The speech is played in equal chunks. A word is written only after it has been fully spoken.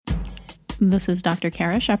This is Dr.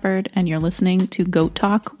 Kara Shepard, and you're listening to Goat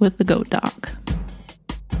Talk with the Goat Doc.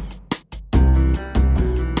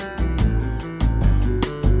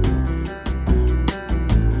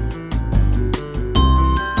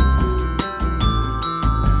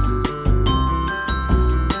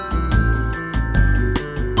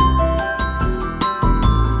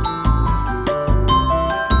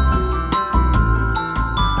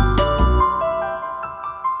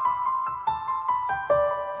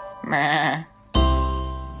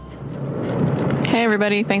 Hey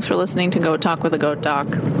everybody, thanks for listening to Goat Talk with a Goat Doc.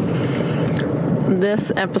 This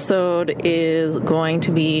episode is going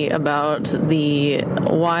to be about the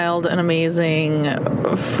wild and amazing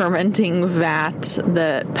fermenting vat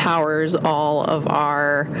that powers all of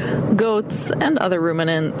our goats and other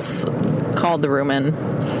ruminants called the rumen.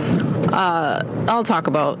 I'm going to talk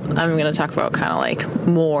about kind of like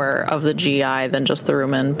more of the GI than just the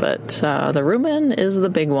rumen, but the rumen is the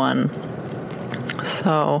big one.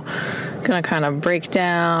 So I'm going to kind of break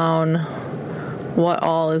down what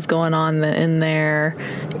all is going on in there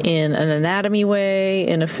in an anatomy way,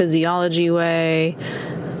 in a physiology way,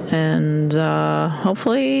 and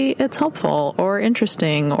hopefully it's helpful or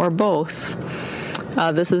interesting or both.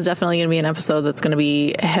 This is definitely going to be an episode that's going to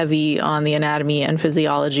be heavy on the anatomy and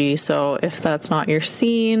physiology, so if that's not your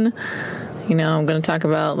scene, I'm going to talk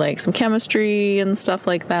about like some chemistry and stuff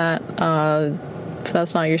like that. If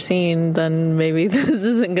that's not your scene, then maybe this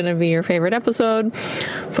isn't going to be your favorite episode.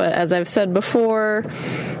 But as I've said before,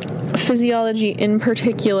 physiology in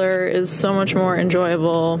particular is so much more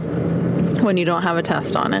enjoyable when you don't have a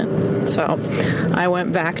test on it. So I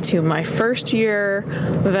went back to my first year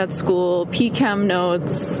vet school PChem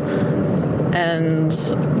notes and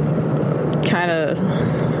kind of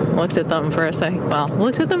looked at them for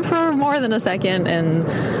more than a second and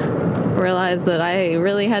realized that I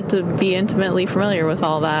really had to be intimately familiar with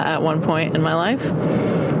all that at one point in my life.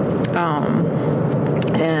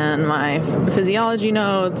 And my physiology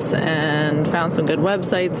notes, and found some good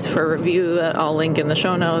websites for review that I'll link in the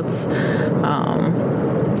show notes.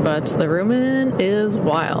 But the rumen is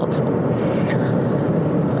wild.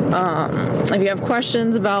 If you have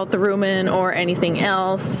questions about the rumen or anything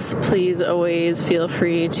else, please always feel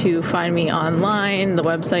free to find me online. The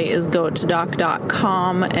website is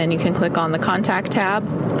goatdoc.com, and you can click on the contact tab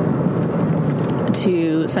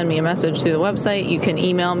to send me a message through the website. You can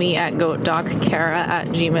email me at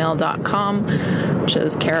goatdockcara@gmail.com, which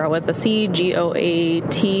is Kara with a C,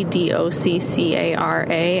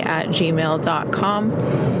 GOATDOCCARA@gmail.com.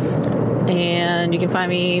 And you can find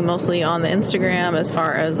me mostly on the Instagram as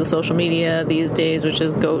far as the social media these days, which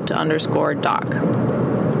is goat_doc.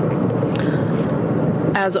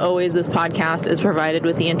 As always, this podcast is provided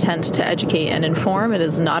with the intent to educate and inform. It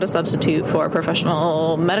is not a substitute for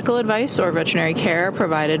professional medical advice or veterinary care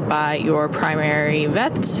provided by your primary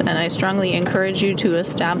vet, and I strongly encourage you to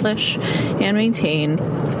establish and maintain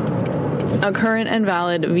a current and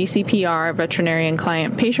valid VCPR, veterinarian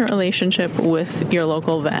client-patient relationship with your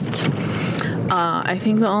local vet. I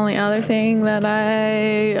think the only other thing that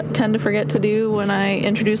I tend to forget to do when I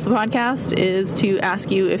introduce the podcast is to ask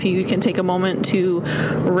you if you can take a moment to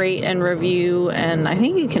rate and review, and I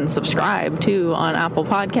think you can subscribe too on Apple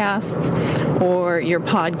Podcasts or your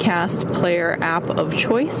podcast player app of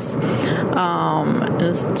choice.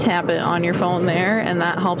 Just tap it on your phone there, and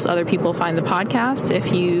that helps other people find the podcast.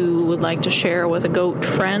 If you would like to share with a goat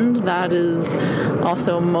friend, that is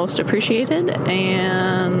also most appreciated,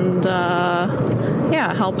 and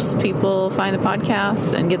helps people find the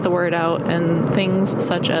podcast and get the word out and things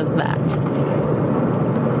such as that.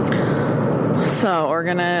 So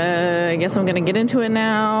I guess I'm gonna get into it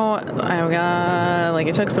now.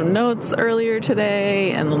 I took some notes earlier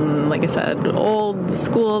today, and like I said, old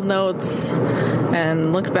school notes,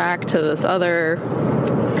 and looked back to this other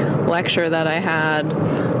lecture that I had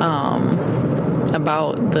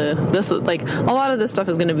about a lot of this stuff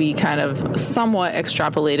is going to be kind of somewhat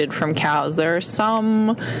extrapolated from cows. There are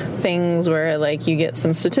some things where you get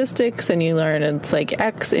some statistics and you learn it's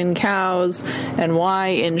X in cows and Y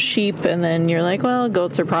in sheep, and then you're well,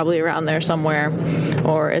 goats are probably around there somewhere,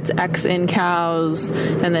 or it's X in cows,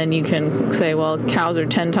 and then you can say, well, cows are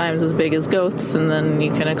 10 times as big as goats, and then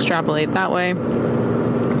you can extrapolate that way.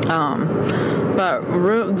 But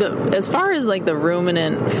as far as the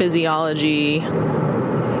ruminant physiology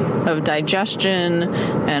of digestion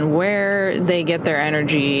and where they get their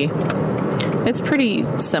energy, it's pretty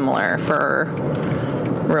similar for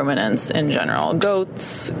ruminants in general.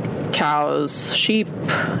 Goats, cows, sheep,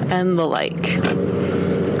 and the like.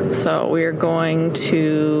 So we're going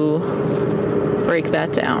to break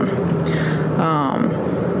that down.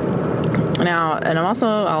 Now, and I'll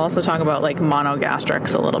also talk about like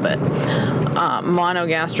monogastrics a little bit.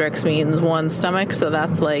 Monogastrics means one stomach, so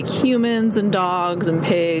that's like humans and dogs and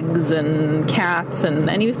pigs and cats and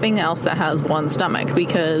anything else that has one stomach,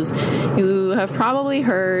 because you have probably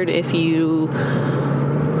heard, if you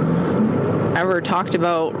ever talked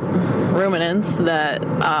about ruminants, that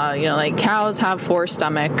like cows have 4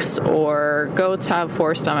 stomachs, or goats have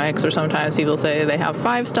 4 stomachs, or sometimes people say they have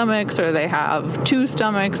 5 stomachs, or they have 2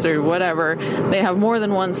 stomachs, or whatever. They have more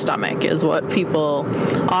than one stomach is what people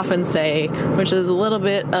often say, which is a little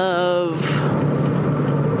bit of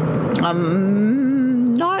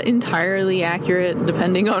not entirely accurate,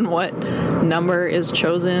 depending on what number is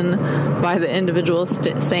chosen by the individual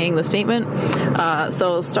saying the statement.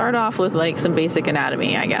 So start off with like some basic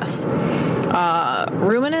anatomy, I guess.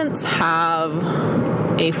 Ruminants have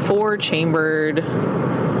a 4-chambered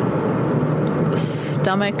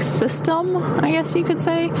stomach system, I guess you could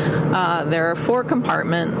say. There are 4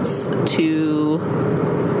 compartments to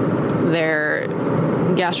their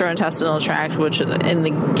gastrointestinal tract, which is in the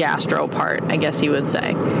gastro part, I guess you would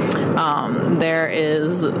say. There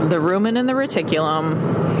is the rumen and the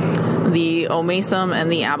reticulum, the omasum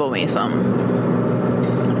and the abomasum.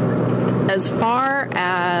 As far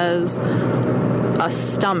as a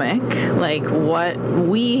stomach, like what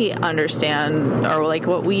we understand, or like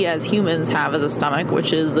what we as humans have as a stomach,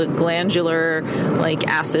 which is a glandular, like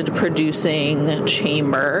acid producing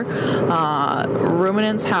chamber,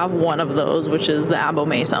 ruminants have one of those, which is the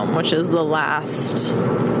abomasum, which is the last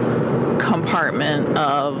compartment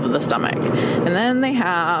of the stomach. And then they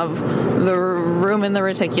have the rumen, the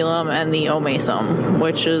reticulum, and the omasum,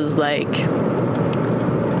 which is like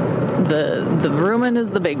the rumen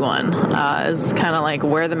is the big one, is kind of like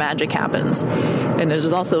where the magic happens, and it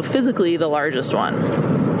is also physically the largest one.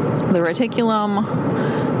 The reticulum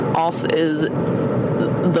also is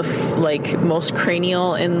the most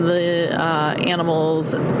cranial in the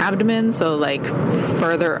animal's abdomen, so like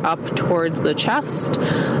further up towards the chest,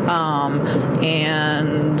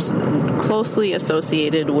 and closely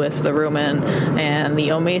associated with the rumen. And the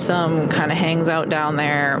omasum kind of hangs out down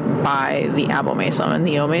there by the abomasum, and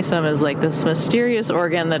the omasum is like this mysterious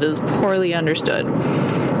organ that is poorly understood.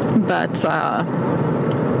 But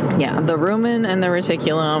the rumen and the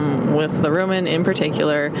reticulum, with the rumen in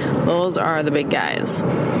particular, those are the big guys.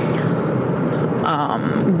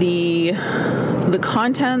 The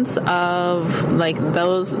contents of like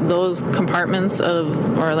those compartments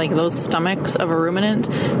of, or like those stomachs of a ruminant,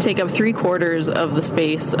 take up 3/4 of the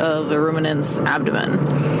space of the ruminant's abdomen.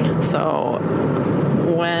 So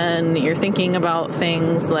when you're thinking about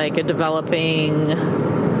things like a developing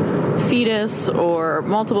fetus or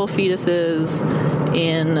multiple fetuses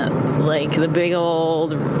in like the big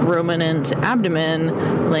old ruminant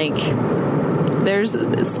abdomen, like there's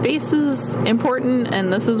space is important,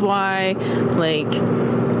 and this is why, like,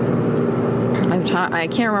 I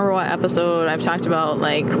can't remember what episode I've talked about,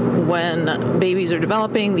 like, when babies are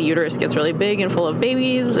developing, the uterus gets really big and full of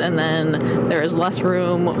babies, and then there is less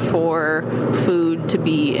room for food to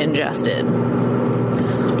be ingested.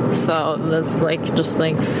 So that's like just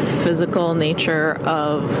like physical nature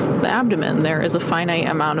of the abdomen. There is a finite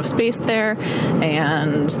amount of space there,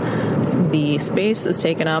 and the space is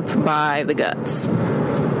taken up by the guts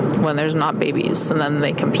when there's not babies, and then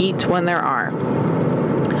they compete when there are.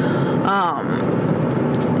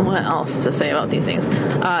 What else to say about these things?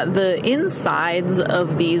 The insides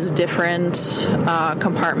of these different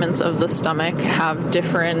compartments of the stomach have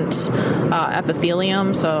different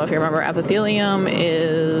epithelium. So if you remember, epithelium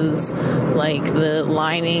is like the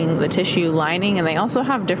lining, the tissue lining, and they also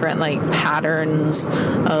have different like patterns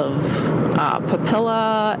of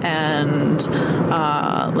papilla, and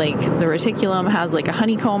like the reticulum has like a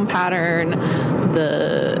honeycomb pattern,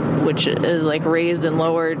 which is like raised and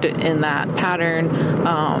lowered in that pattern.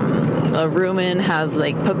 A rumen has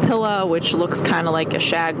like papilla, which looks kind of like a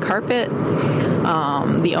shag carpet.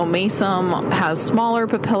 The omasum has smaller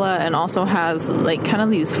papilla and also has like kind of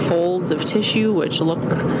these folds of tissue which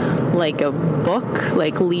look like a book,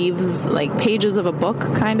 like leaves, like pages of a book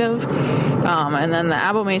kind of. And then the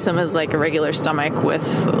abomasum is like a regular stomach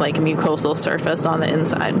with like a mucosal surface on the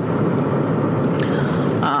inside.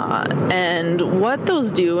 And what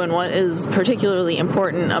those do, and what is particularly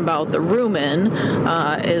important about the rumen,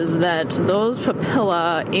 is that those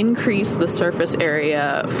papilla increase the surface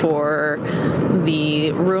area for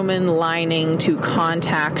the rumen lining to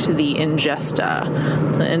contact the ingesta.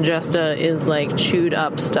 The ingesta is like chewed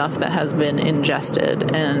up stuff that has been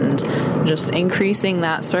ingested, and just increasing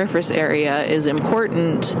that surface area is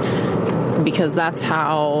important because that's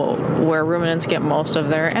where ruminants get most of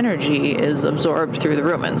their energy is absorbed through the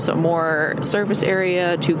rumen. So more surface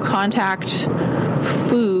area to contact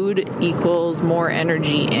food equals more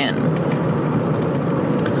energy in.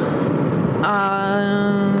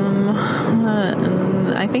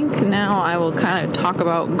 I think now I will kind of talk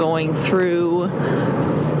about going through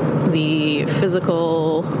the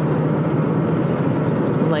physical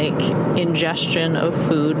ingestion of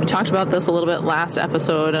food. We talked about this a little bit last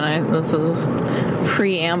episode, and this is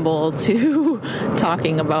preamble to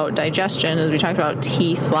talking about digestion, as we talked about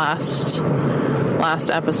teeth last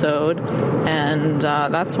episode, and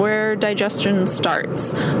that's where digestion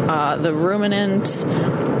starts. The ruminant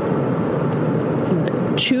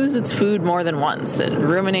chews its food more than once. It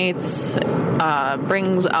ruminates,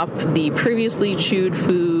 brings up the previously chewed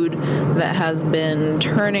food that has been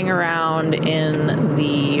turning around in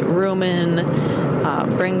the rumen,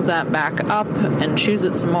 brings that back up and chews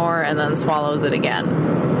it some more, and then swallows it again.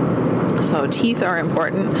 So teeth are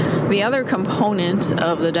important. The other component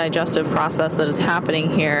of the digestive process that is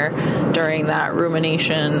happening here during that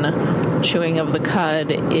rumination, chewing of the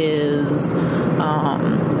cud, is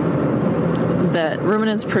that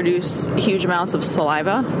ruminants produce huge amounts of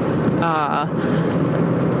saliva.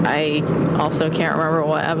 I also can't remember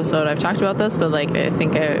what episode I've talked about this, but I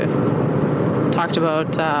think I talked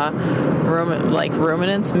about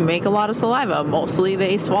ruminants make a lot of saliva. Mostly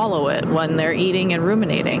they swallow it when they're eating and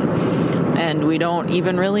ruminating. And we don't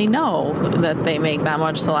even really know that they make that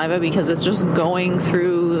much saliva because it's just going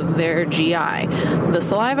through their GI. The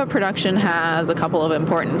saliva production has a couple of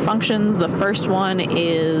important functions. The first one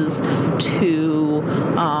is to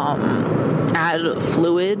add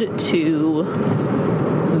fluid to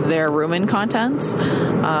their rumen contents.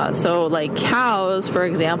 So cows, for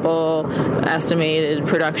example, estimated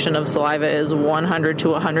production of saliva is 100 to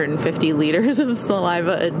 150 liters of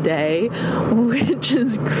saliva a day, which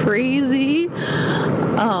is crazy.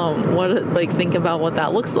 Think about what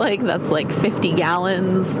that looks like. That's 50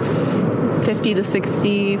 gallons, 50 to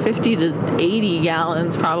 60, 50 to 80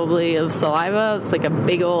 gallons probably of saliva. It's a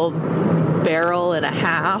big old barrel and a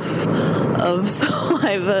half of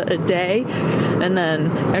saliva a day. And then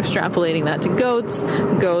extrapolating that to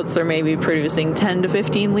goats are maybe producing 10 to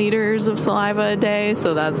 15 liters of saliva a day,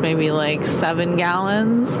 so that's maybe 7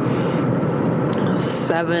 gallons,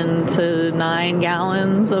 7 to 9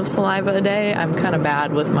 gallons of saliva a day. I'm kind of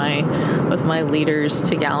bad with my liters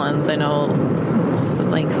to gallons. I know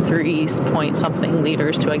it's 3 point something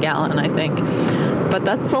liters to a gallon, I think, but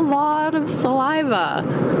that's a lot of saliva.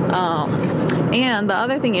 And the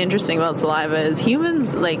other thing interesting about saliva is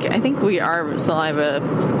humans, I think our saliva,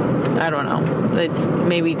 I don't know, it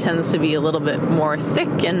maybe tends to be a little bit more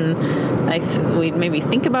thick, and we maybe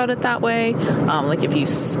think about it that way. If you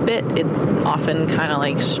spit, it's often kind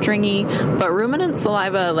of stringy, but ruminant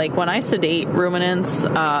saliva, when I sedate ruminants,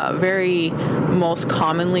 very most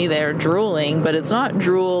commonly they're drooling, but it's not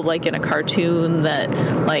drool in a cartoon that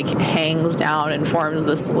hangs down and forms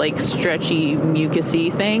this stretchy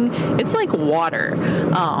mucousy thing. It's water.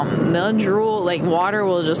 They'll drool, water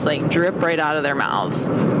will just drip right out of their mouths.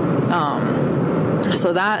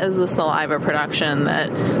 So that is the saliva production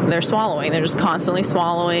that they're swallowing. They're just constantly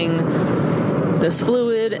swallowing this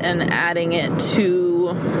fluid and adding it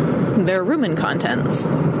to their rumen contents.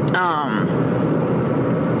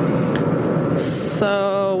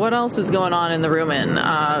 So what else is going on in the rumen?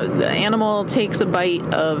 The animal takes a bite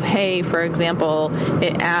of hay, for example.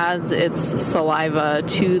 It adds its saliva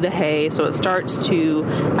to the hay, so it starts to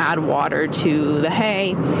add water to the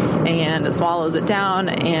hay, and it swallows it down,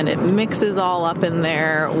 and it mixes all up in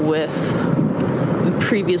there with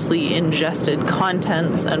previously ingested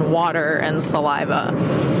contents and water and saliva,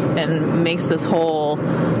 and makes this whole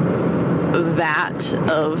vat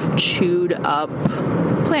of chewed up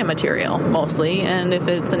plant material mostly. And if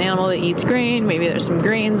it's an animal that eats grain, maybe there's some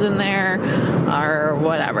grains in there or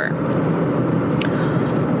whatever.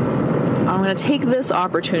 I'm going to take this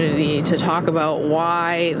opportunity to talk about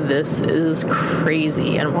why this is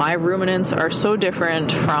crazy and why ruminants are so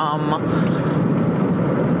different from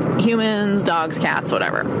humans, dogs, cats,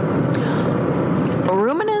 whatever.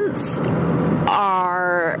 Ruminants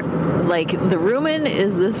are the rumen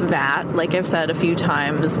is this vat, like I've said a few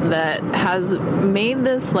times, that has made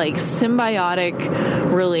this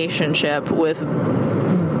symbiotic relationship with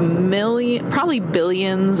probably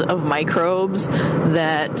billions of microbes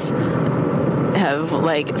that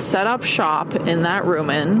have set up shop in that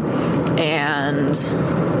rumen and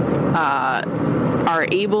are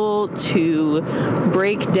able to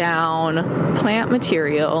break down plant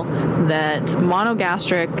material that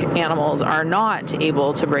monogastric animals are not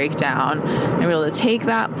able to break down. They're able to take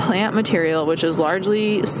that plant material, which is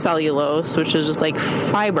largely cellulose, which is just like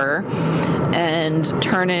fiber, and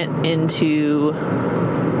turn it into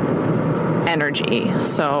energy.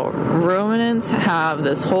 So ruminants have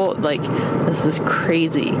this whole, like, this is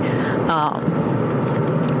crazy.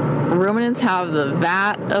 Ruminants have the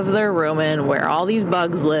vat of their rumen where all these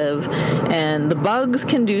bugs live, and the bugs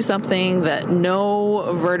can do something that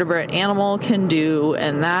no vertebrate animal can do,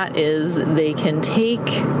 and that is they can take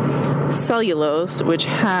cellulose, which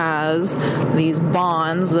has these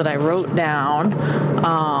bonds that I wrote down.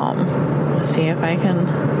 Let's see if I can...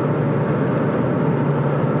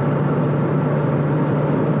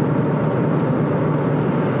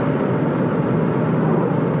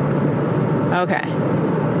 Okay.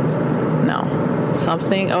 No.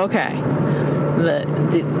 Something. Okay.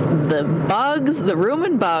 The bugs, the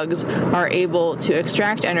rumen bugs, are able to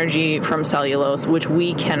extract energy from cellulose, which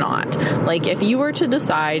we cannot. Like, if you were to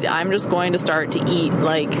decide, I'm just going to start to eat,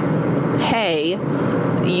 like, hay,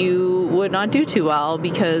 you would not do too well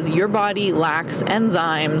because your body lacks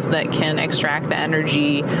enzymes that can extract the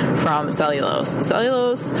energy from cellulose.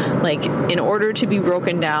 Cellulose, like, in order to be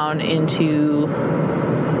broken down into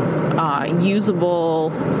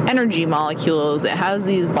usable energy molecules, it has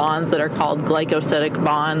these bonds that are called glycosidic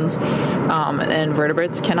bonds, and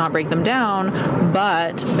vertebrates cannot break them down,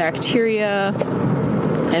 but bacteria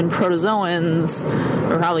and protozoans,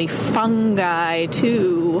 or probably fungi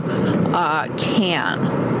too, can.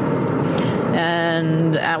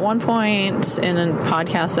 And at one point in a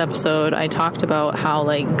podcast episode, I talked about how,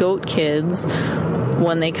 like, goat kids,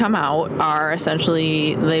 when they come out, are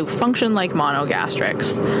essentially, they function like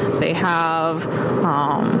monogastrics. They have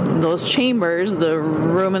those chambers, the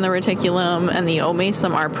rumen, the reticulum, and the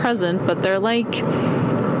omasum are present, but they're like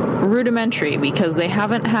rudimentary because they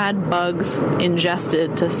haven't had bugs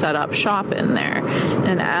ingested to set up shop in there.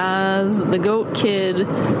 And as the goat kid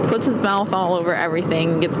puts its mouth all over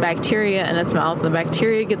everything, gets bacteria in its mouth, the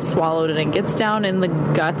bacteria gets swallowed and it gets down in the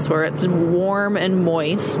guts where it's warm and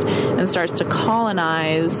moist and starts to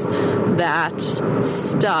colonize that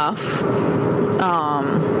stuff.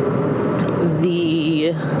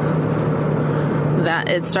 That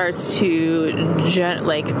it starts to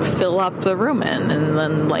fill up the rumen, and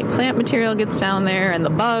then, like, plant material gets down there, and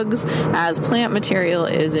the bugs, as plant material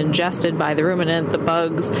is ingested by the ruminant, the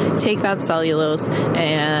bugs take that cellulose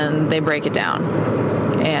and they break it down.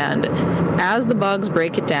 And as the bugs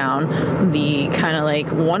break it down, the kind of like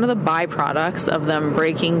one of the byproducts of them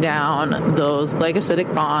breaking down those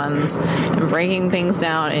glycosidic bonds and breaking things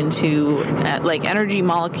down into like energy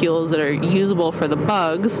molecules that are usable for the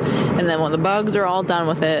bugs, and then when the bugs are all done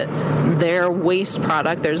with it, their waste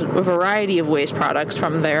product, there's a variety of waste products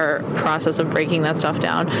from their process of breaking that stuff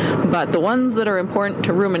down, but the ones that are important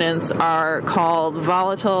to ruminants are called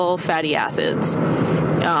volatile fatty acids,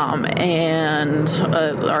 and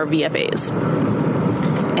are VFAs.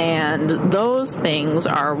 And those things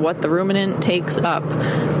are what the ruminant takes up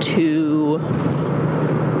to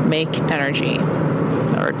make energy,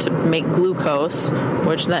 or to make glucose,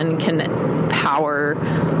 which then can power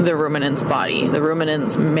the ruminant's body, the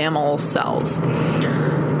ruminant's mammal cells.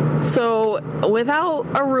 So without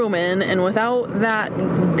a rumen and without that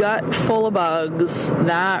gut full of bugs,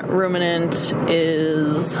 that ruminant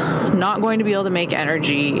is not going to be able to make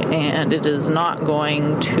energy, and it is not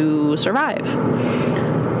going to survive.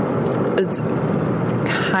 It's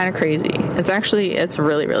kind of crazy. It's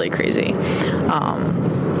really, really crazy.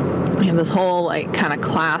 We have this whole like kind of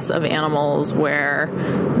class of animals where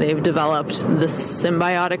they've developed this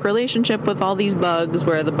symbiotic relationship with all these bugs,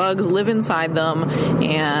 where the bugs live inside them,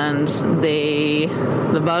 and the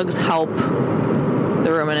bugs help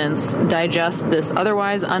the ruminants digest this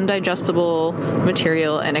otherwise undigestible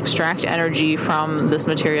material and extract energy from this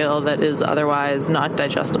material that is otherwise not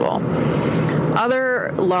digestible.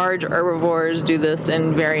 Other large herbivores do this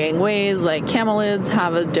in varying ways, like camelids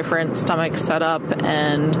have a different stomach setup,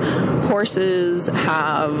 and horses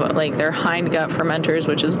have like their hindgut fermenters,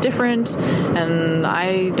 which is different. And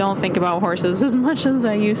I don't think about horses as much as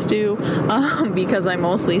I used to, because I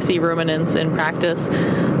mostly see ruminants in practice.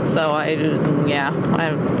 So I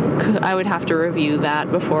would have to review that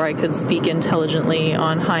before I could speak intelligently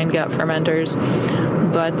on hindgut fermenters.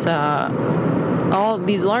 But all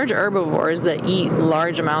these large herbivores that eat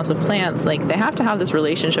large amounts of plants, like they have to have this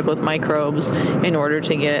relationship with microbes in order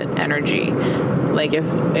to get energy. Like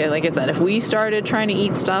I said, if we started trying to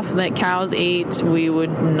eat stuff that cows ate, we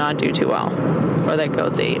would not do too well, or that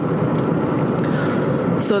goats ate.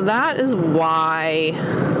 So that is why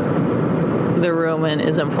the rumen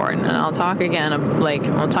is important. And I'll talk again,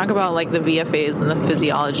 I'll talk about the VFAs and the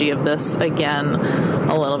physiology of this again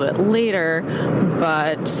a little bit later,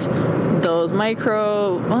 but those it's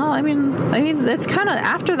kind of,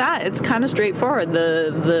 after that, it's kind of straightforward.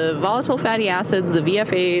 The volatile fatty acids, the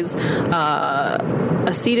VFAs,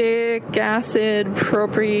 acetic acid,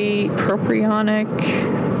 propionate,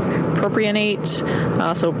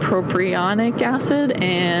 so propionic acid,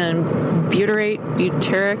 and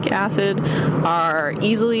butyric acid are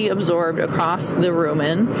easily absorbed across the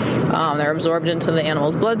rumen. They're absorbed into the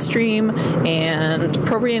animal's bloodstream, and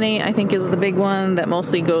propionate, I think, is the big one that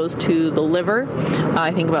mostly goes to the liver. I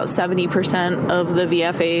think about 70% of the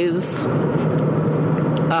VFAs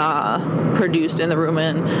produced in the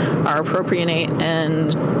rumen are propionate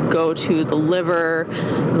and go to the liver.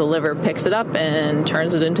 The liver picks it up and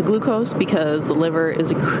turns it into glucose, because the liver is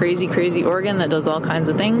a crazy, crazy organ that does all kinds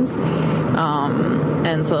of things.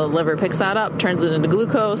 And so the liver picks that up, turns it into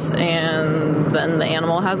glucose, and then the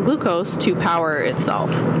animal has glucose to power itself.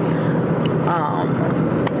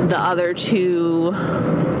 The other two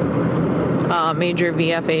major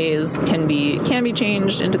VFAs can be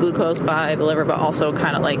changed into glucose by the liver, but also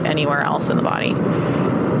kind of like anywhere else in the body.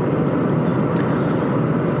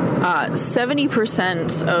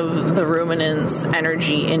 70% of the ruminant's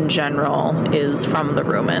energy in general is from the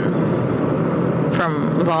rumen,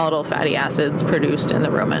 from volatile fatty acids produced in the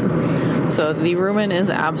rumen. So the rumen is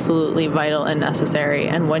absolutely vital and necessary,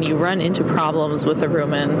 and when you run into problems with the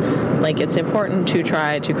rumen, it's important to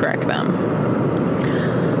try to correct them.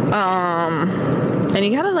 And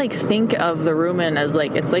you gotta think of the rumen as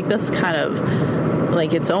it's this kind of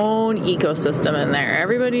its own ecosystem in there.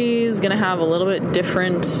 Everybody's gonna have a little bit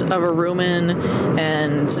different of a rumen,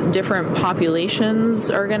 and different populations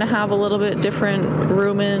are gonna have a little bit different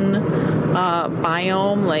rumen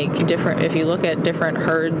biome. If you look at different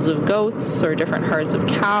herds of goats or different herds of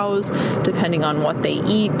cows, depending on what they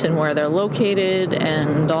eat and where they're located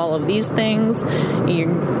and all of these things,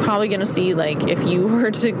 you're probably going to see, if you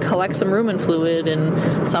were to collect some rumen fluid and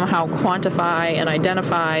somehow quantify and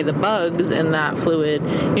identify the bugs in that fluid,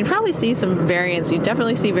 you'd probably see some variance. You'd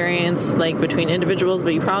definitely see variance between individuals,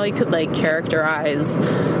 but you probably could characterize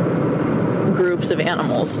groups of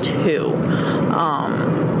animals too.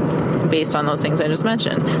 Based on those things I just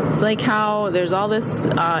mentioned. It's how there's all this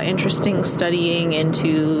interesting studying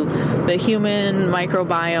into the human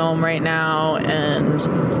microbiome right now, and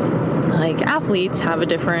athletes tend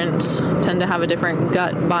to have a different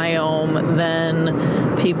gut biome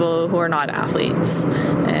than people who are not athletes.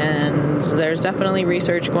 And there's definitely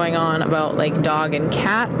research going on about dog and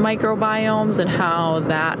cat microbiomes and how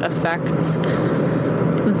that affects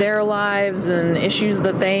their lives and issues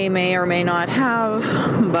that they may or may not have.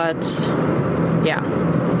 But yeah,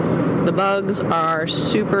 the bugs are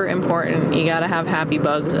super important. You gotta have happy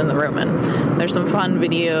bugs in the rumen. There's some fun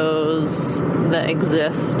videos that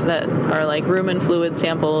exist that are rumen fluid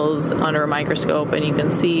samples under a microscope, and you can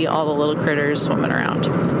see all the little critters swimming around.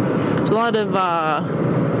 There's a lot of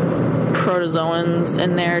protozoans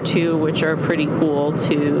in there too, which are pretty cool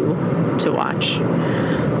to watch.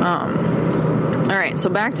 All right, so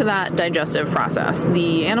back to that digestive process.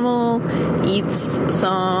 The animal eats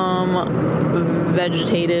some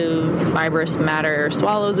vegetative fibrous matter,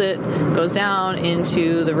 swallows it, goes down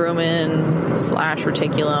into the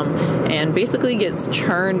rumen/reticulum, and basically gets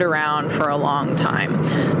churned around for a long time.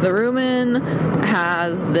 The rumen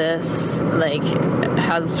has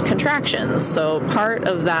has contractions. So part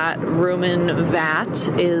of that rumen vat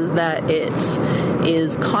is that it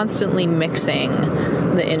is constantly mixing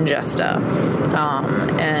the ingesta.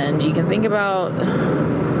 And you can think about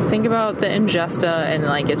the ingesta, and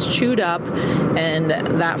it's chewed up, and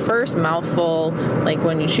that first mouthful,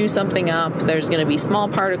 when you chew something up, there's going to be small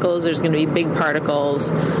particles, there's going to be big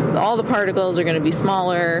particles. All the particles are going to be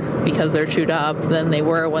smaller because they're chewed up than they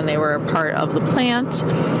were when they were a part of the plant.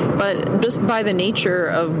 But just by the nature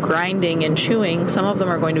of grinding and chewing, some of them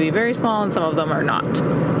are going to be very small and some of them are not.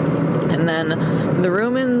 And then the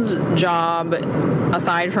rumen's job,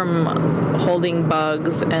 aside from holding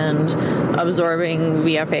bugs and absorbing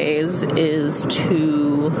VFAs, is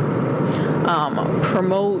to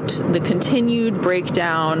promote the continued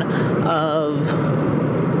breakdown of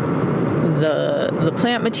the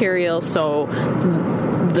plant material. So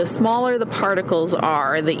the smaller the particles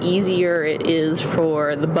are, the easier it is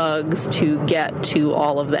for the bugs to get to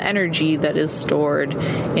all of the energy that is stored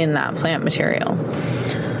in that plant material.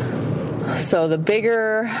 So the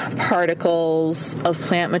bigger particles of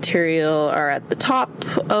plant material are at the top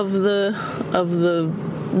of the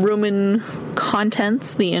rumen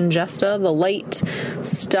contents, the ingesta, the light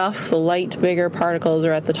stuff, the light, bigger particles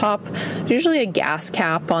are at the top. There's usually a gas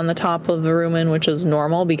cap on the top of the rumen, which is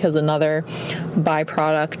normal because another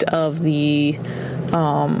byproduct of the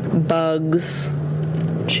bugs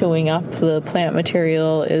chewing up the plant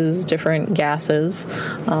material is different gases.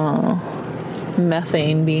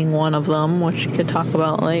 Methane being one of them, which you could talk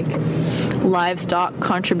about, like livestock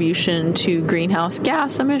contribution to greenhouse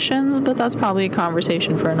gas emissions, but that's probably a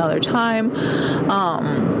conversation for another time.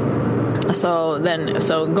 So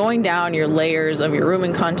going down your layers of your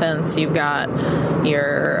rumen contents, you've got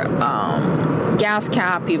your gas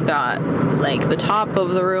cap, you've got like the top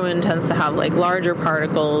of the rumen tends to have like larger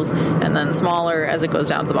particles and then smaller as it goes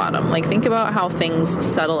down to the bottom. Like think about how things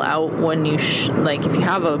settle out when you like if you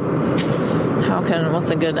have what's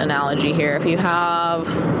a good analogy here? If you have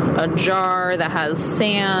a jar that has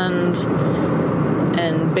sand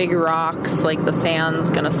and big rocks, like the sand's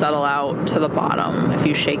going to settle out to the bottom if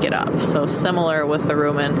you shake it up. So similar with the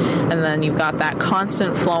rumen. And then you've got that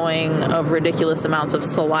constant flowing of ridiculous amounts of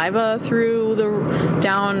saliva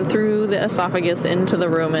down through the esophagus into the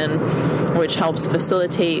rumen, which helps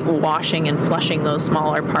facilitate washing and flushing those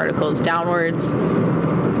smaller particles downwards.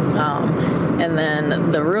 And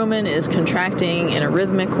then the rumen is contracting in a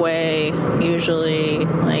rhythmic way, usually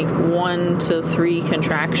like 1 to 3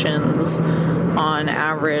 contractions on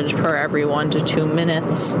average per every 1 to 2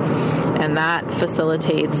 minutes. And that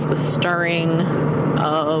facilitates the stirring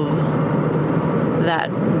of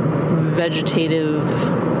that vegetative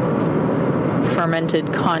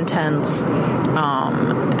fermented contents,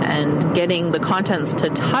 and getting the contents to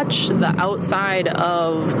touch the outside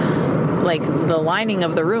of like the lining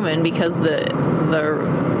of the rumen, because the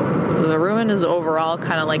rumen is overall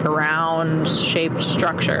kind of like a round shaped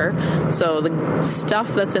structure. So the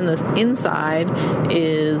stuff that's in the inside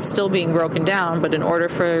is still being broken down, but in order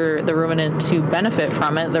for the ruminant to benefit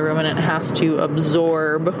from it, the ruminant has to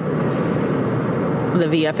absorb the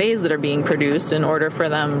VFAs that are being produced. In order for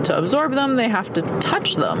them to absorb them, they have to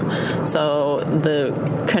touch them. So the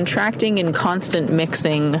contracting and constant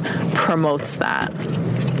mixing promotes that.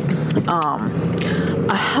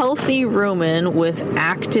 A healthy rumen with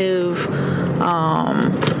active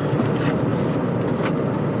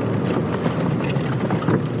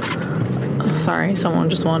sorry, someone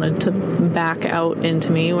just wanted to back out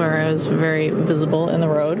into me where I was very visible in the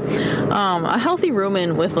road. A healthy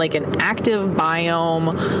rumen with like an active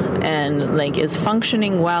biome and like is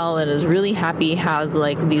functioning well and is really happy has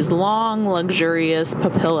like these long, luxurious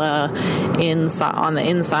papilla on the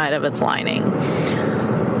inside of its lining.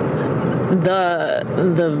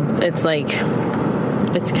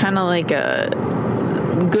 It's kind of like a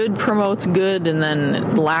good promotes good, and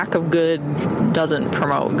then lack of good doesn't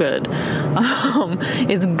promote good.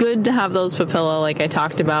 It's good to have those papilla, like I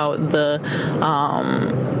talked about, the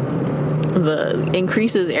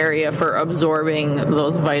increases area for absorbing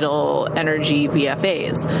those vital energy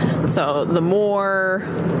VFAs. So the more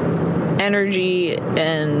energy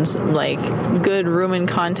and like good rumen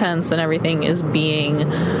contents and everything is being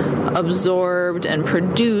absorbed and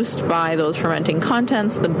produced by those fermenting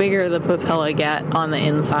contents, the bigger the papilla get on the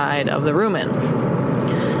inside of the rumen.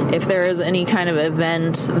 If there is any kind of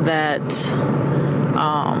event that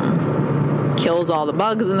kills all the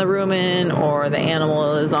bugs in the rumen, or the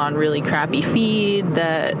animal is on really crappy feed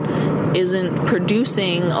that isn't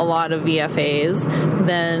producing a lot of VFAs,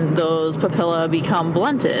 then those papilla become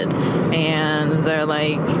blunted and they're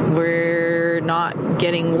like, we're not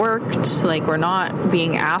getting worked, like we're not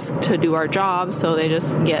being asked to do our job, so they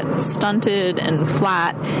just get stunted and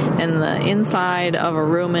flat, and the inside of a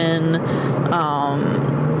rumen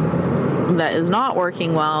that is not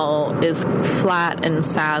working well is flat and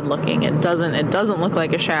sad looking. It doesn't look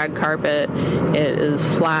like a shag carpet. It is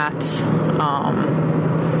flat,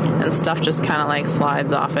 and stuff just kind of like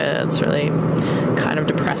slides off it. It's really kind of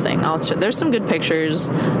depressing. There's some good pictures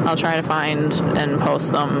I'll try to find and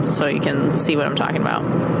post them so you can see what I'm talking about.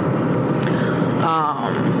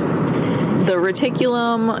 The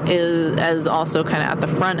reticulum is also kind of at the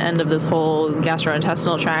front end of this whole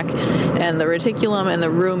gastrointestinal tract, and the reticulum and the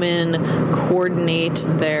rumen coordinate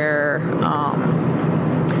their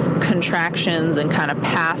contractions and kind of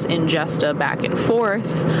pass ingesta back and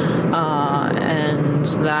forth, and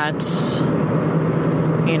that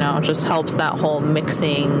just helps that whole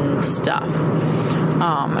mixing stuff.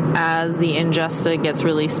 As the ingesta gets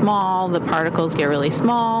really small, the particles get really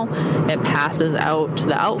small, it passes out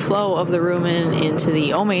the outflow of the rumen into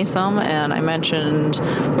the omasum. And I mentioned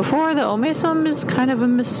before, the omasum is kind of a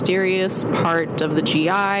mysterious part of the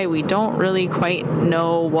GI. We don't really quite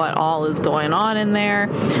know what all is going on in there.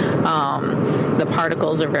 the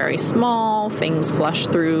particles are very small. Things flush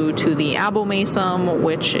through to the abomasum,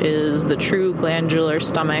 which is the true glandular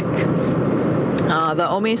stomach. The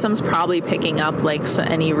omasum's probably picking up like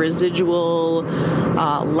any residual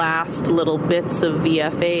last little bits of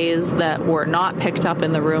VFAs that were not picked up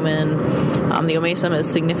in the rumen. The omasum is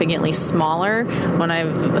significantly smaller. When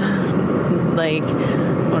I've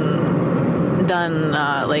done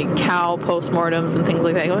like cow postmortems and things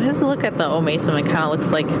like that, just look at the omasum. It kind of looks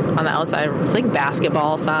like on the outside, it's like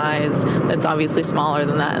basketball size. It's obviously smaller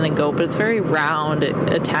than that in the goat, but it's very round. It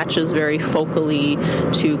attaches very focally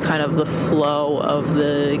to kind of the flow of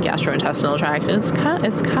the gastrointestinal tract, and it's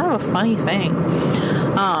kind of a funny thing.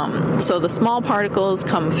 So the small particles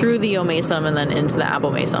come through the omasum and then into the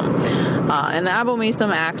abomasum, and the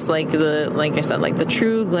abomasum acts like the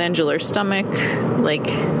true glandular stomach,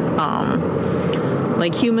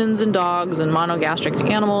 like humans and dogs and monogastric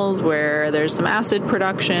animals, where there's some acid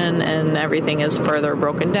production and everything is further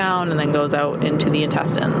broken down and then goes out into the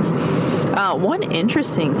intestines. One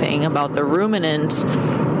interesting thing about the ruminant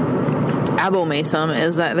abomasum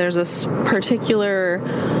is that there's a particular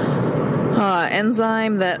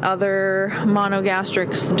enzyme that other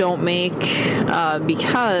monogastrics don't make,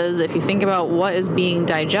 because if you think about what is being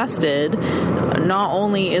digested, not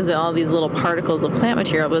only is it all these little particles of plant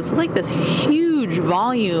material, but it's like this huge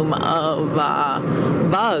volume of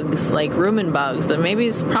bugs, like rumen bugs, and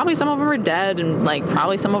probably some of them are dead and like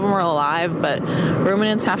probably some of them are alive, but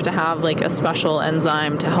ruminants have to have like a special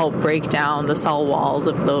enzyme to help break down the cell walls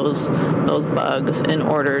of those bugs in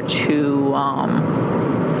order to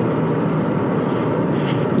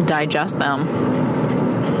digest them.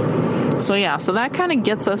 So that kind of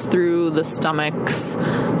gets us through the stomachs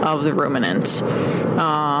of the ruminant.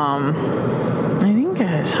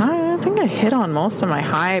 I think I hit on most of my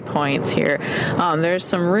high points here. There's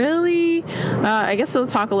some really, I guess we'll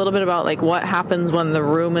talk a little bit about like what happens when the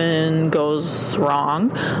rumen goes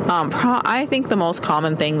wrong. I think the most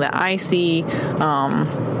common thing that I see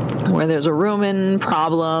where there's a rumen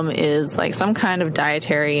problem is like some kind of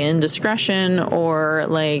dietary indiscretion, or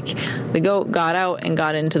like the goat got out and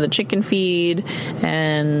got into the chicken feed,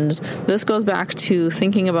 and this goes back to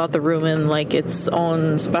thinking about the rumen like its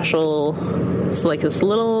own special, it's like this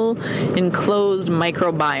little enclosed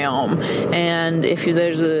microbiome, and if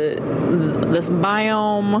this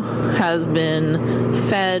biome has been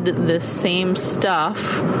fed this same stuff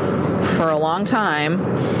for a long time,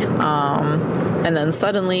 and then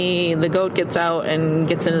suddenly the goat gets out and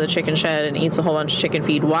gets into the chicken shed and eats a whole bunch of chicken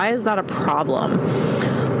feed. Why is that a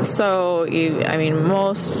problem? So,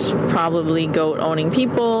 most probably goat-owning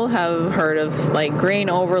people have heard of like grain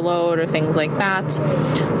overload or things like that.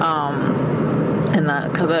 And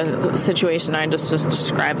the situation I just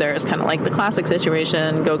described there is kind of like the classic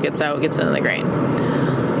situation: goat gets out, gets into the grain,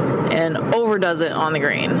 and overdoes it on the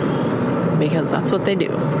grain, because that's what they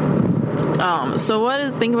do.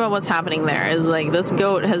 Think about what's happening there is like this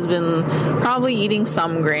goat has been probably eating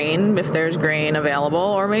some grain, if there's grain available,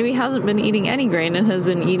 or maybe hasn't been eating any grain and has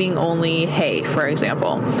been eating only hay, for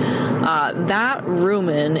example. That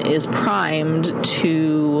rumen is primed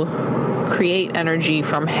to create energy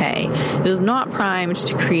from hay. It is not primed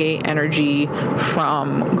to create energy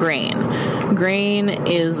from grain. Grain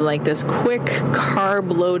is like this quick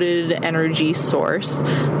carb-loaded energy source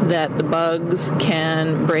that the bugs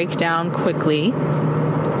can break down quickly,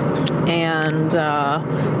 and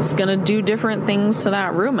it's going to do different things to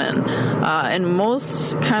that rumen. And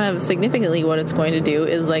most kind of significantly what it's going to do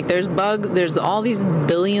is like there's all these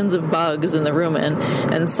billions of bugs in the rumen,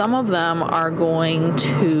 and some of them are going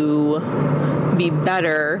to be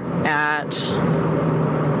better at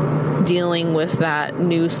dealing with that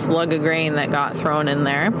new slug of grain that got thrown in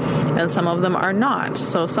there, and some of them are not.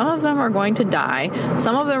 So some of them are going to die.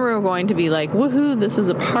 Some of them are going to be like, woohoo, this is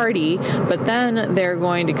a party, but then they're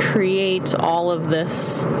going to create all of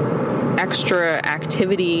this extra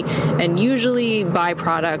activity, and usually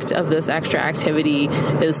byproduct of this extra activity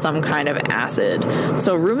is some kind of acid.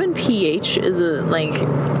 So rumen pH is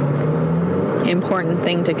important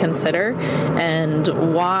thing to consider, and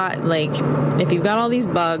why, like, if you've got all these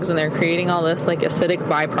bugs and they're creating all this like acidic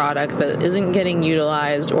byproduct that isn't getting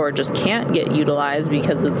utilized or just can't get utilized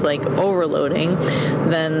because it's like overloading,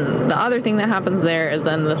 then the other thing that happens there is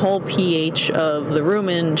then the whole pH of the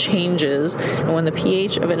rumen changes, and when the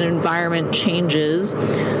pH of an environment changes,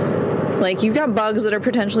 like, you've got bugs that are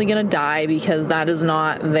potentially going to die because that is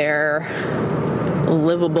not their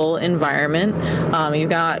livable environment. You've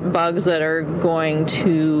got bugs that are going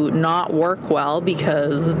to not work well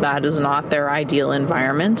because that is not their ideal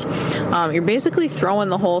environment. You're basically throwing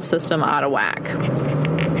the whole system out of whack.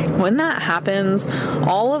 When that happens,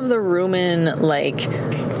 all of the rumen, like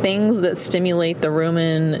things that stimulate the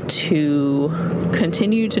rumen to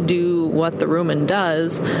continue to do what the rumen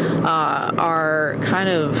does, are kind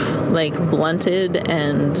of like blunted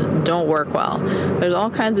and don't work well. There's all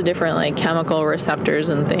kinds of different like chemical receptors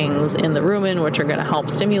and things in the rumen which are going to help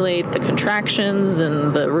stimulate the contractions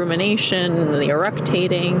and the rumination and the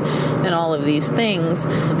eructating and all of these things,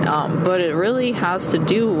 but it really has to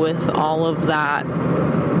do with all of that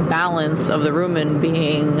balance of the rumen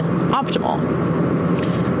being optimal.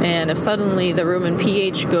 And if suddenly the rumen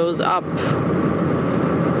pH goes up,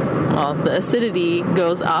 well, the acidity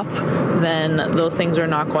goes up, then those things are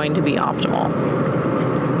not going to be optimal.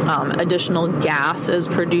 Additional gas is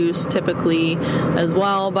produced typically as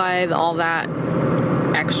well by all that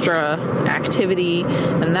extra activity,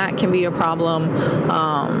 and that can be a problem.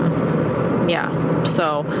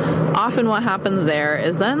 So often what happens there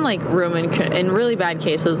is then like rumen, in really bad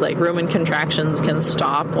cases, like rumen contractions can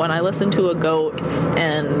stop. When I listen to a goat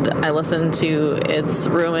and I listen to its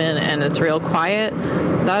rumen and it's real quiet,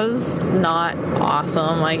 that is not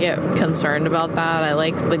awesome. I get concerned about that. I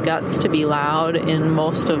like the guts to be loud in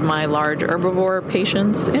most of my large herbivore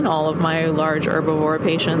patients, in all of my large herbivore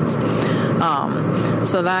patients.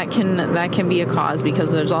 So that can be a cause,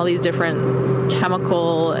 because there's all these different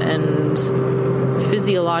chemical and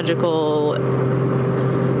physiological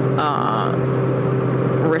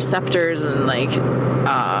receptors and like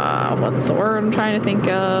what's the word I'm trying to think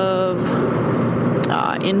of,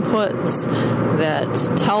 inputs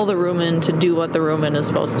that tell the rumen to do what the rumen is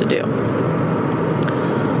supposed to do.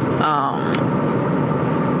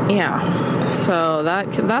 So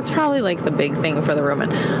that's probably like the big thing for the rumen.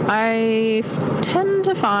 I tend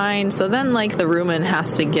to find, so then like the rumen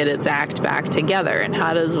has to get its act back together. And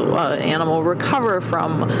how does an animal recover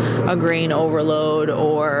from a grain overload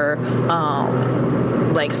or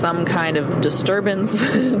like some kind of disturbance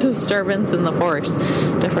in the force,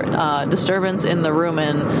 disturbance in the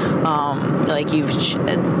rumen?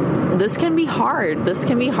 This can be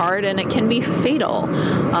hard. And it can be fatal.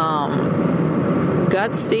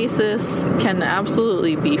 Gut stasis can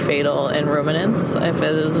absolutely be fatal in ruminants if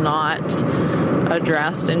it is not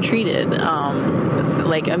addressed and treated.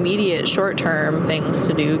 Like immediate short-term things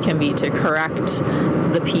to do can be to correct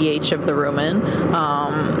the pH of the rumen.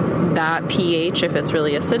 That pH, if it's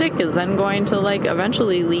really acidic, is then going to like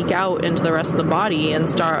eventually leak out into the rest of the body and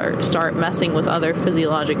start messing with other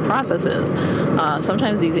physiologic processes.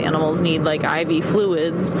 Sometimes these animals need like IV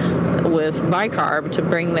fluids with bicarb to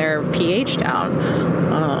bring their pH down.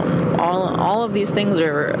 All of these things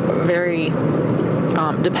are very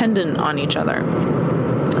dependent on each other.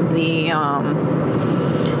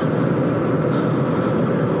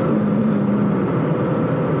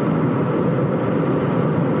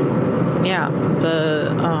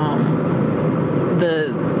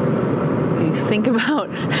 Think about,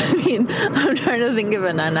 I'm trying to think of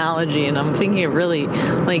an analogy and I'm thinking of really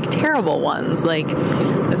like terrible ones. Like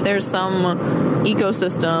if there's some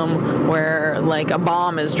ecosystem where like a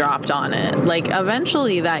bomb is dropped on it, like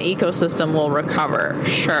eventually that ecosystem will recover,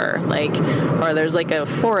 sure. Like, or there's like a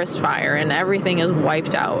forest fire and everything is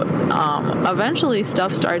wiped out. Eventually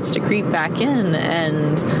stuff starts to creep back in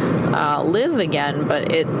and live again,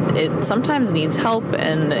 but it sometimes needs help.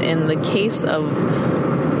 And in the case of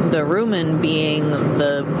the rumen being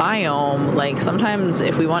the biome, like sometimes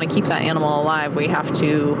if we want to keep that animal alive, we have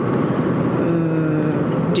to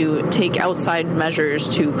take outside measures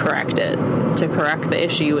to correct the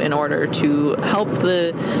issue in order to help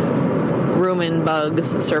the rumen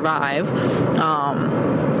bugs survive.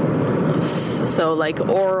 So like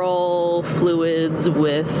oral fluids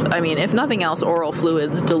if nothing else, oral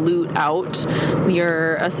fluids dilute out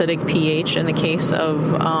your acidic pH in the case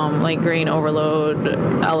of like grain overload,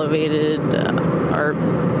 elevated or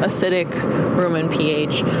acidic rumen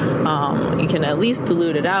pH. You can at least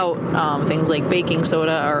dilute it out. Things like baking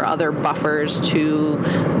soda or other buffers to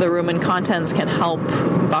the rumen contents can help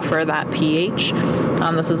buffer that pH.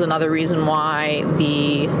 This is another reason why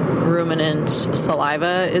the ruminant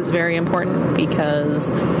saliva is very important,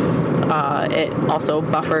 because it also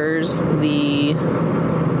buffers the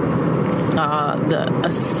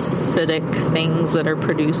acidic things that are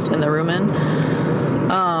produced in the rumen.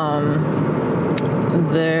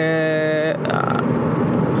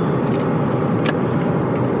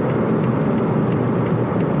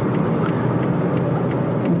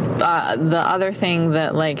 the other thing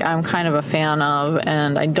that like I'm kind of a fan of,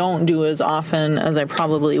 and I don't do as often as I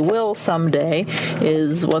probably will someday,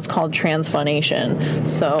 is what's called transfonation.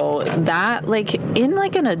 So that, like, in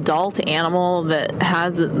like an adult animal that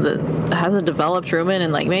has a developed rumen,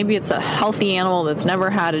 and like maybe it's a healthy animal that's never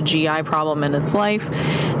had a GI problem in its life,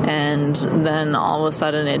 and then all of a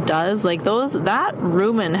sudden it does, like that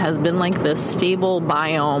rumen has been like this stable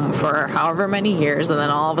biome for however many years, and then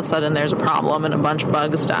all of a sudden there's a problem and a bunch of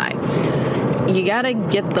bugs die. You gotta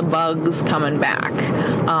get the bugs coming back.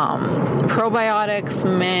 Probiotics,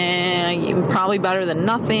 probably better than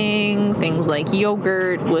nothing. Things like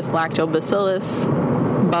yogurt with lactobacillus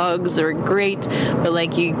bugs are great, but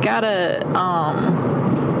like you gotta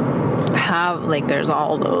have, like, there's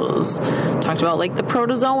all those talked about, like the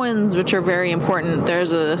protozoans, which are very important.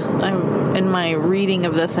 In my reading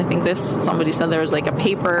of this, I think somebody said there was like a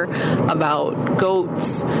paper about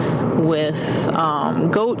goats with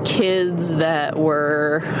goat kids that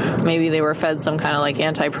maybe they were fed some kind of like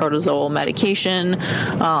anti-protozoal medication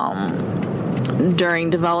during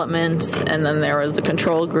development, and then there was the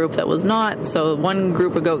control group that was not. So one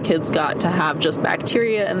group of goat kids got to have just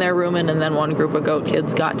bacteria in their rumen, and then one group of goat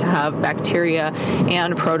kids got to have bacteria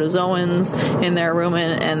and protozoans in their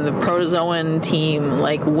rumen, and the protozoan team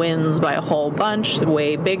like wins by a whole bunch,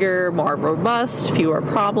 way bigger, more robust, fewer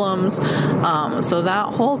problems. So that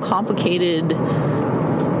whole complicated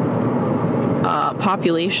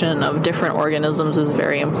population of different organisms is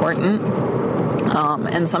very important.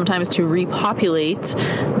 And sometimes to repopulate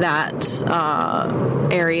that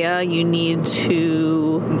area, you need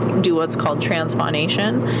to do what's called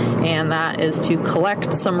transfaunation, and that is to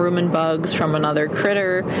collect some rumen bugs from another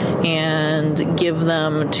critter and give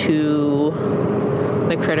them to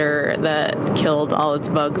the critter that killed all its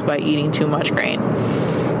bugs by eating too much grain.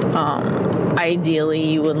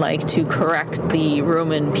 Ideally, you would like to correct the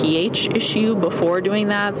rumen pH issue before doing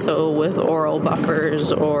that, so with oral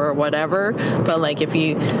buffers or whatever. But like it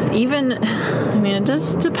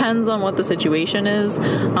just depends on what the situation is.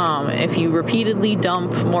 If you repeatedly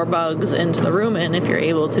dump more bugs into the rumen, if you're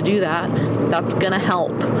able to do that, that's going to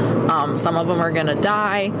help. Some of them are going to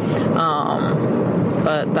die,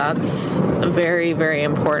 but that's a very, very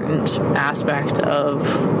important aspect of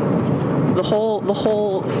the whole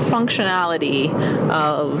functionality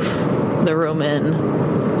of the rumen,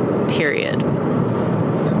 period.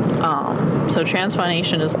 So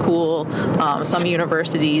transfaunation is cool. Some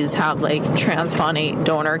universities have like transfaunate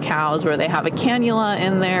donor cows where they have a cannula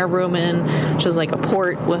in their rumen, which is like a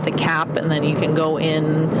port with a cap, and then you can go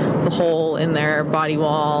in the hole in their body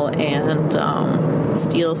wall and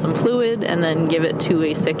steal some fluid and then give it to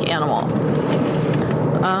a sick animal.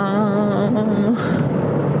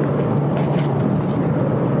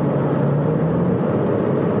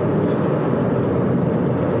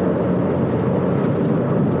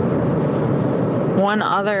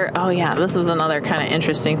 This is another kind of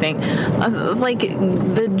interesting thing. Like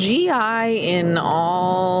the GI in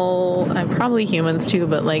all, and probably humans too,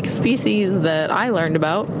 but like species that I learned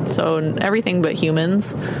about, so everything but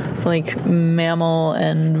humans, like mammal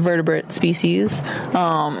and vertebrate species,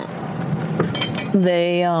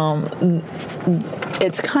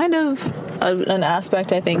 it's kind of an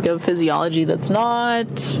aspect, I think, of physiology that's not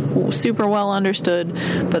super well understood,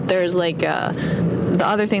 but there's like the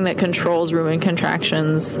other thing that controls rumen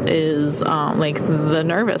contractions is like the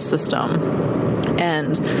nervous system.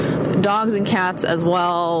 And dogs and cats as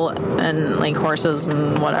well, and like horses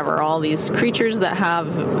and whatever, all these creatures that have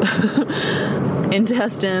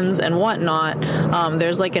intestines and whatnot,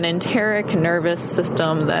 there's like an enteric nervous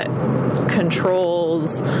system that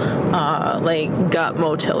controls like gut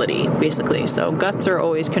motility, basically. So guts are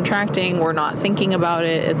always contracting. We're not thinking about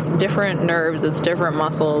it. It's different nerves, it's different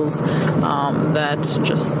muscles that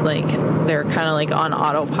just like they're kind of like on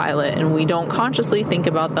autopilot, and we don't consciously think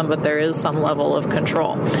about them, but there is some level of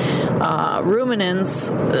control.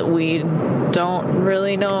 Ruminants, we don't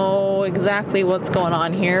really know exactly what's going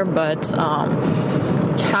on here, but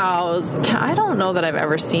cows, I don't know that I've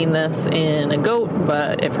ever seen this in a goat,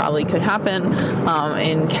 but it probably could happen.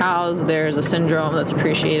 In cows, there's a syndrome that's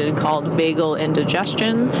appreciated called vagal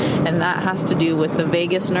indigestion, and that has to do with the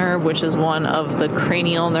vagus nerve, which is one of the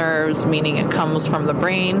cranial nerves, meaning it comes from the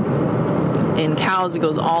brain. In cows, it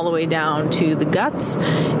goes all the way down to the guts,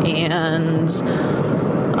 and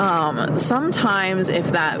Sometimes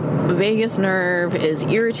if that vagus nerve is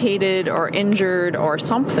irritated or injured or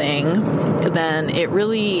something, then it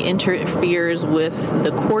really interferes with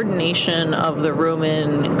the coordination of the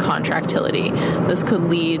rumen contractility. This could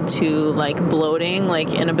lead to like bloating,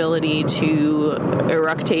 like inability to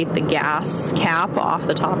eructate the gas cap off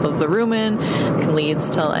the top of the rumen. It leads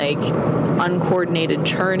to like uncoordinated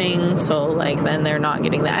churning, so like then they're not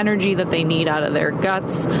getting the energy that they need out of their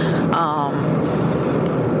guts.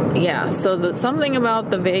 So something about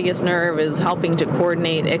the vagus nerve is helping to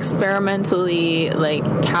coordinate experimentally. Like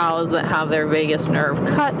cows that have their vagus nerve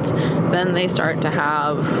cut, then they start to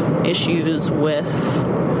have issues with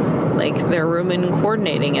like their rumen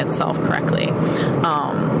coordinating itself correctly.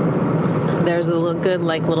 There's a good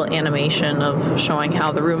like little animation of showing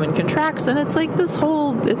how the rumen contracts, and it's like it's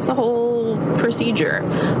a whole procedure.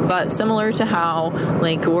 But similar to how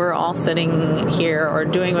like we're all sitting here or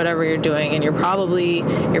doing whatever you're doing, and your body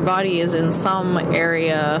is in some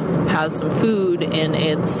area, has some food in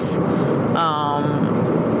its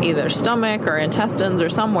either stomach or intestines or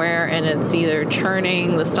somewhere, and it's either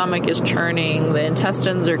churning, the stomach is churning, the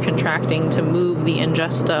intestines are contracting to move the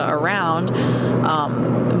ingesta around,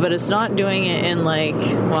 but it's not doing it in like,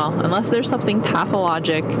 well, unless there's something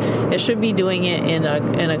pathologic, it should be doing it in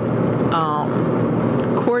a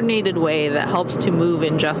coordinated way that helps to move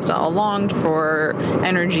ingesta along for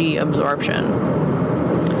energy absorption.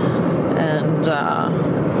 And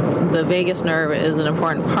the vagus nerve is an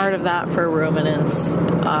important part of that for ruminants.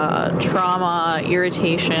 Trauma,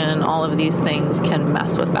 irritation, all of these things can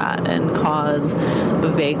mess with that and cause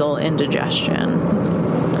vagal indigestion.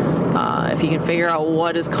 If you can figure out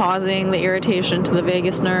what is causing the irritation to the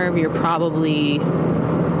vagus nerve, you're probably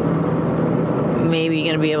maybe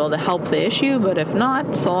going to be able to help the issue, but if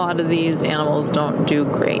not, a lot of these animals don't do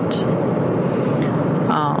great.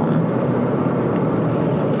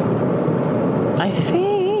 I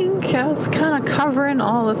think I was kind of covering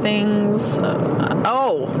all the things.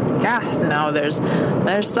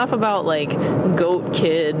 There's stuff about like goat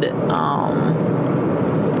kid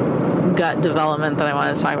gut development that I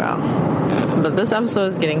wanted to talk about. But this episode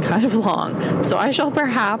is getting kind of long, so I shall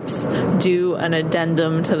perhaps do an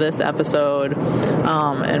addendum to this episode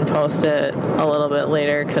and post it a little bit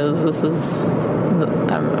later, because this is,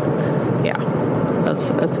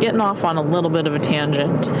 it's getting off on a little bit of a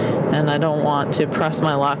tangent, and I don't want to press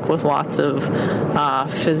my luck with lots of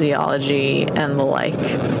physiology and the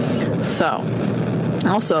like. So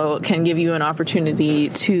also can give you an opportunity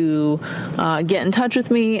to get in touch with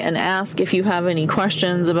me and ask if you have any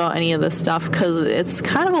questions about any of this stuff, because it's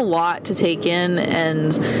kind of a lot to take in,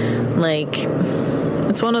 and like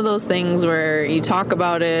it's one of those things where you talk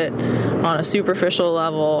about it on a superficial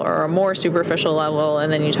level or a more superficial level,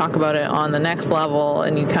 and then you talk about it on the next level,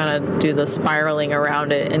 and you kind of do the spiraling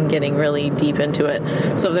around it and getting really deep into it.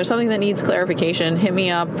 So if there's something that needs clarification, hit me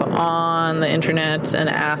up on the internet and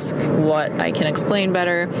ask what I can explain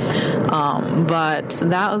better. But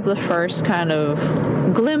that was the first kind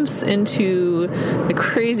of glimpse into the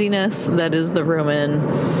craziness that is the rumen,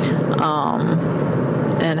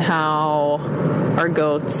 and how our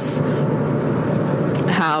goats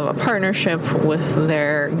have a partnership with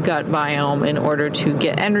their gut biome in order to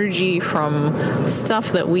get energy from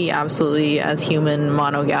stuff that we absolutely, as human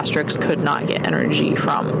monogastrics, could not get energy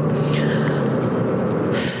from.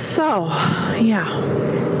 So,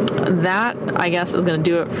 that, I guess, is going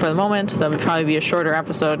to do it for the moment. That would probably be a shorter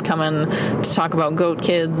episode coming to talk about goat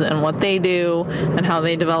kids and what they do and how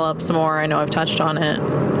they develop some more. I know I've touched on it,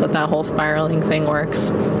 but that whole spiraling thing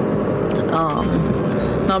works.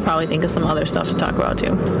 I'll probably think of some other stuff to talk about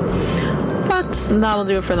too. But that'll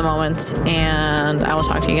do it for the moment, and I will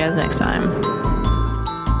talk to you guys next time.